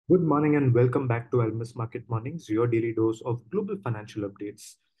Good morning and welcome back to Almus Market Mornings, your daily dose of global financial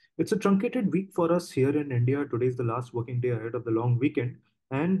updates. It's a truncated week for us here in India. Today is the last working day ahead of the long weekend,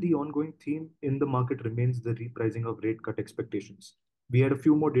 and the ongoing theme in the market remains the repricing of rate cut expectations. We had a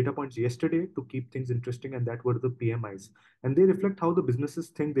few more data points yesterday to keep things interesting, and that were the PMIs, and they reflect how the businesses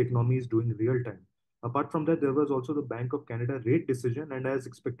think the economy is doing real time. Apart from that, there was also the Bank of Canada rate decision, and as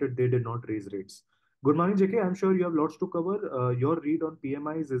expected, they did not raise rates. Good morning, JK. I'm sure you have lots to cover. Your read on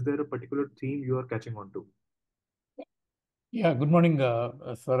PMIs, is there a particular theme you are catching on to? Yeah, good morning,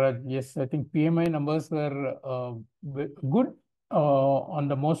 Swaraj. Yes, I think PMI numbers were good on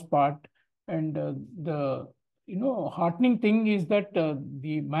the most part, and the heartening thing is that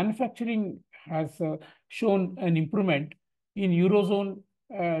the manufacturing has shown an improvement in Eurozone,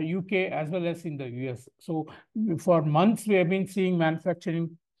 UK as well as in the US. So for months we have been seeing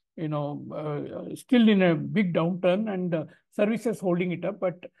manufacturing, still in a big downturn, and services holding it up,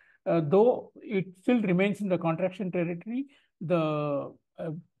 but though it still remains in the contraction territory, the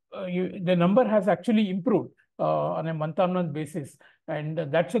the number has actually improved on a month-on-month basis, and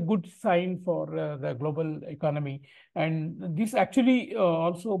that's a good sign for the global economy. And this actually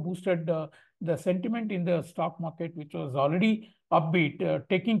also boosted the sentiment in the stock market, which was already upbeat,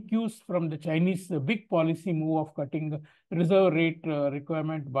 taking cues from the Chinese big policy move of cutting the reserve rate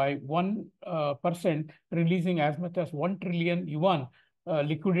requirement by 1%, releasing as much as 1 trillion yuan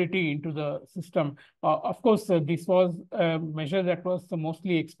liquidity into the system. Of course, this was a measure that was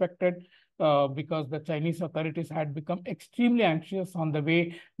mostly expected because the Chinese authorities had become extremely anxious on the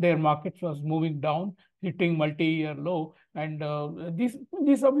way their market was moving down, hitting multi-year low. And this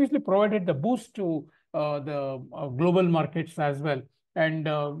obviously provided the boost to the global markets as well. And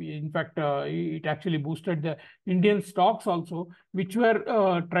in fact, it actually boosted the Indian stocks also, which were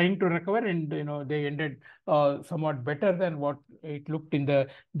trying to recover, and they ended somewhat better than what it looked in the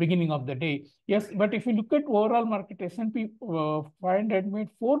beginning of the day. Yes, but if you look at overall market, S&P 500 made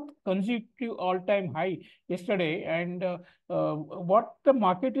fourth consecutive all-time high yesterday, and what the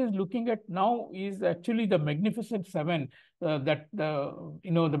market is looking at now is actually the Magnificent Seven that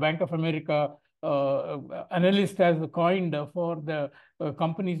the Bank of America analyst has coined for the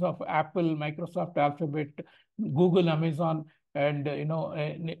companies of Apple, Microsoft, Alphabet, Google, Amazon, and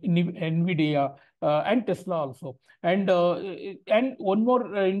Nvidia and Tesla also. And one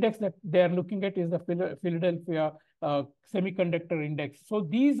more index that they are looking at is the Philadelphia Semiconductor Index. So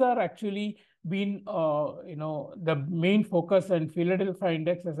these are actually been the main focus, and Philadelphia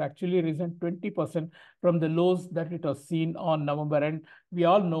Index has actually risen 20% from the lows that it was seen on November. And we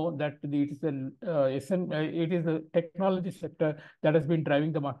all know that it is the technology sector that has been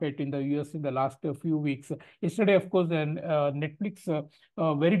driving the market in the US in the last few weeks. Yesterday, of course, Netflix,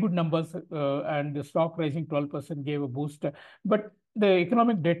 very good numbers, and the stock rising 12% gave a boost. But the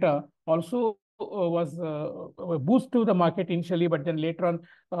economic data also was a boost to the market initially, but then later on,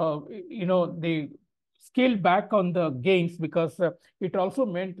 they scaled back on the gains because it also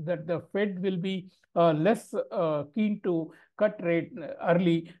meant that the Fed will be less keen to cut rate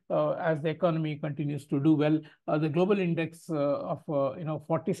early as the economy continues to do well. The global index of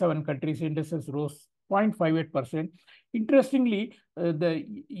 47 countries indices rose 0.58%. Interestingly, the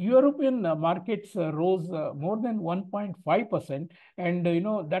European markets rose more than 1.5%, and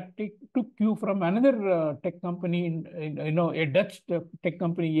that took cue from another tech company, a Dutch tech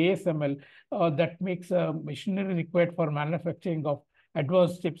company, ASML, that makes machinery required for manufacturing of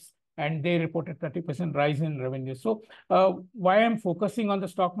advanced chips, and they reported 30% rise in revenue. So why I'm focusing on the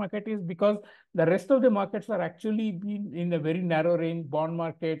stock market is because the rest of the markets are actually been in a very narrow range. Bond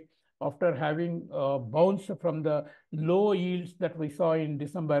market, after having bounced from the low yields that we saw in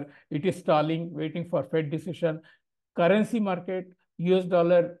December, it is stalling, waiting for Fed decision. Currency market, US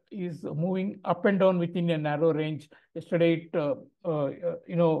dollar is moving up and down within a narrow range. Yesterday,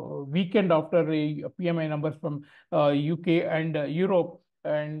 weekend after the PMI numbers from UK and Europe,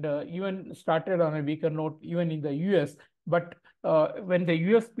 and even started on a weaker note, even in the US. But when the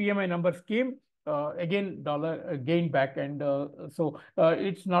US PMI numbers came, again, dollar gained back. And so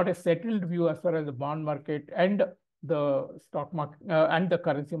it's not a settled view as far as the bond market and the stock market and the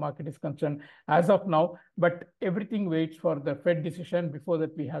currency market is concerned as of now. But everything waits for the Fed decision. Before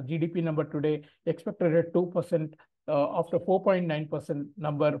that, we have GDP number today expected at 2% after 4.9%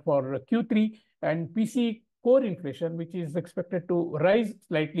 number for Q3, and PC core inflation, which is expected to rise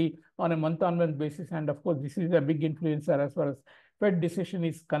slightly on a month-on-month basis. And of course, this is a big influencer as far as Fed decision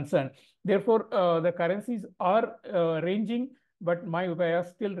is concerned. Therefore, the currencies are ranging, but my bias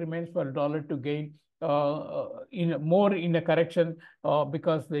still remains for dollar to gain in a correction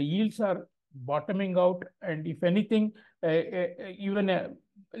because the yields are bottoming out, and if anything, even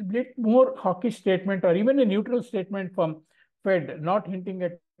bit more hawkish statement or even a neutral statement from Fed, not hinting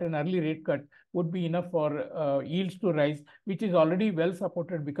at an early rate cut, would be enough for yields to rise, which is already well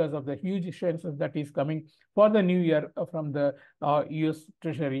supported because of the huge issuances that is coming for the new year from the US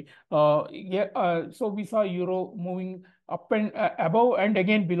Treasury. So we saw euro moving up and above and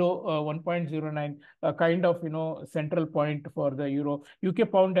again below 1.09, a kind of central point for the euro.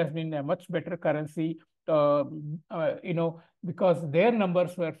 UK pound has been a much better currency. Uh, because their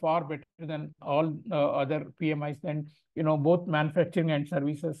numbers were far better than all other PMIs, and both manufacturing and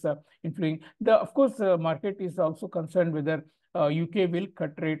services influencing. Of course, market is also concerned whether UK will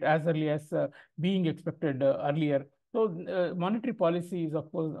cut rate as early as being expected earlier. So monetary policy is, of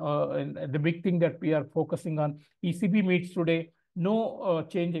course, the big thing that we are focusing on. ECB meets today. No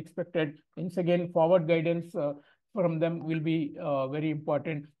change expected. Once again, forward guidance from them will be very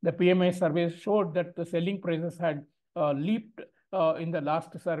important. The PMI survey showed that the selling prices had leaped in the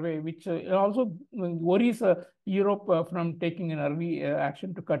last survey, which also worries Europe from taking an early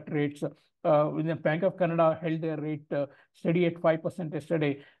action to cut rates. When the Bank of Canada held their rate steady at 5%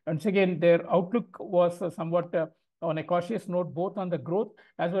 yesterday. Once again, their outlook was somewhat on a cautious note, both on the growth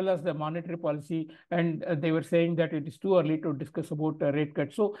as well as the monetary policy. And they were saying that it is too early to discuss about rate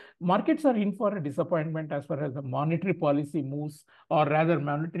cuts. So markets are in for a disappointment as far as the monetary policy moves, or rather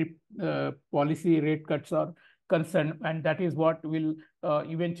monetary policy rate cuts are concerned, and that is what will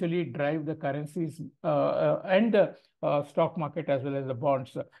eventually drive the currencies and the stock market as well as the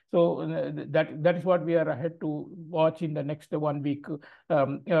bonds. So that is what we are ahead to watch in the next 1 week.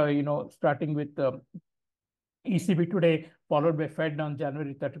 Starting with ECB today, followed by Fed on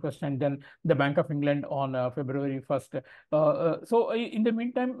January 31st, and then the Bank of England on February 1st. So in the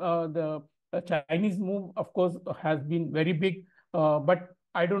meantime, the Chinese move, of course, has been very big, but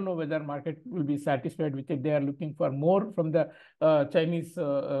I don't know whether market will be satisfied with it. They are looking for more from the Chinese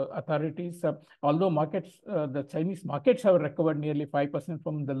authorities. Although the Chinese markets have recovered nearly 5%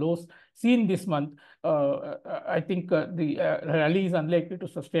 from the lows seen this month, I think the rally is unlikely to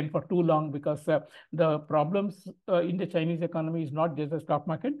sustain for too long, because the problems in the Chinese economy is not just the stock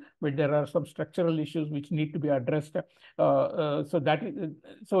market, but there are some structural issues which need to be addressed. So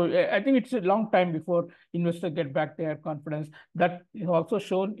I think it's a long time before investors get back their confidence. That is also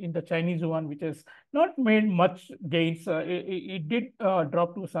shown in the Chinese yuan, which has not made much gains. It did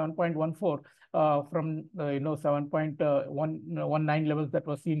drop to 7.14 from 7.19 levels that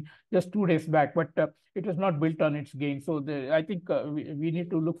was seen just 2 days back, but it was not built on its gain. So I think we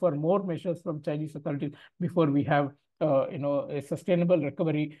need to look for more measures from Chinese authorities before we have a sustainable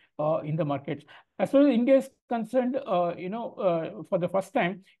recovery in the markets. As far as India is concerned, for the first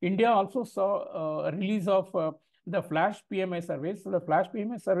time, India also saw a release of the flash PMI surveys. So the flash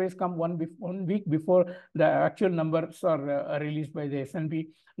PMI surveys come 1 week before the actual numbers are released by the S&P.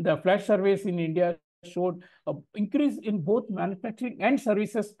 The flash surveys in India showed an increase in both manufacturing and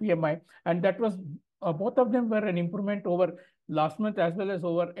services PMI, and that was both of them were an improvement over last month as well as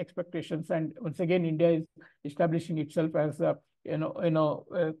over expectations. And once again, India is establishing itself as a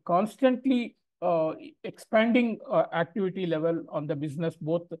constantly expanding activity level on the business,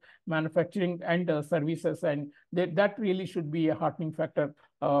 both manufacturing and services, and that really should be a heartening factor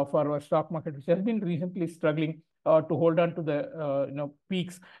for our stock market, which has been recently struggling to hold on to the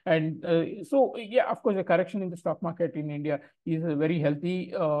peaks. And so yeah, of course, a correction in the stock market in India is a very healthy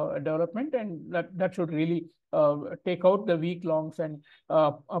development, and that should really take out the weak longs and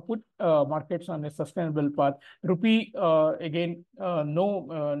put markets on a sustainable path. Rupee, again,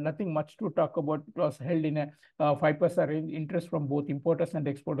 nothing much to talk about. It was held in a 5% range. Interest from both importers and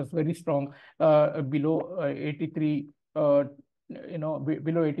exporters very strong, below 83. Below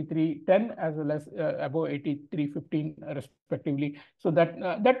 83.10 as well as above 83.15 respectively. So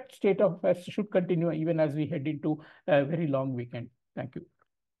that state of affairs should continue even as we head into a very long weekend. Thank you.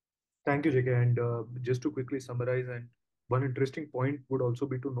 Thank you, JK. And just to quickly summarize, and one interesting point would also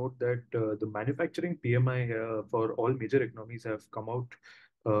be to note that the manufacturing PMI for all major economies have come out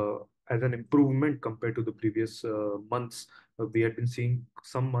as an improvement compared to the previous months. We had been seeing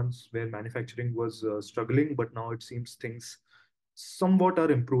some months where manufacturing was struggling, but now it seems things somewhat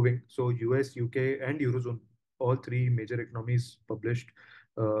are improving. So US, UK, and Eurozone, all three major economies published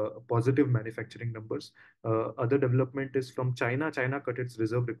positive manufacturing numbers. Other development is from China. China cut its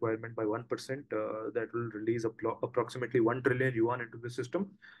reserve requirement by 1%. That will release approximately 1 trillion yuan into the system.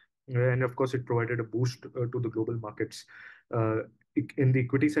 And of course, it provided a boost to the global markets. In the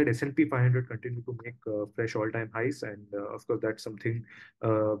equity side, S&P 500 continue to make fresh all-time highs. And of course, that's something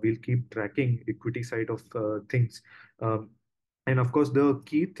we'll keep tracking, equity side of things. And of course, the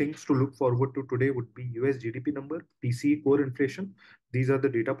key things to look forward to today would be US GDP number, PCE core inflation. These are the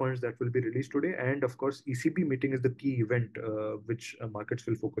data points that will be released today. And of course, ECB meeting is the key event which markets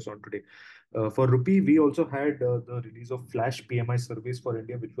will focus on today. For rupee, we also had the release of flash PMI surveys for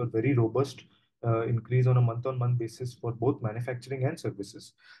India, which were very robust. Increase on a month-on-month basis for both manufacturing and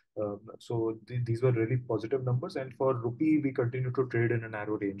services. These were really positive numbers. And for rupee, we continue to trade in a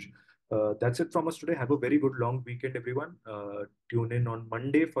narrow range. That's it from us today. Have a very good long weekend, everyone. Tune in on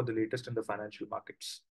Monday for the latest in the financial markets.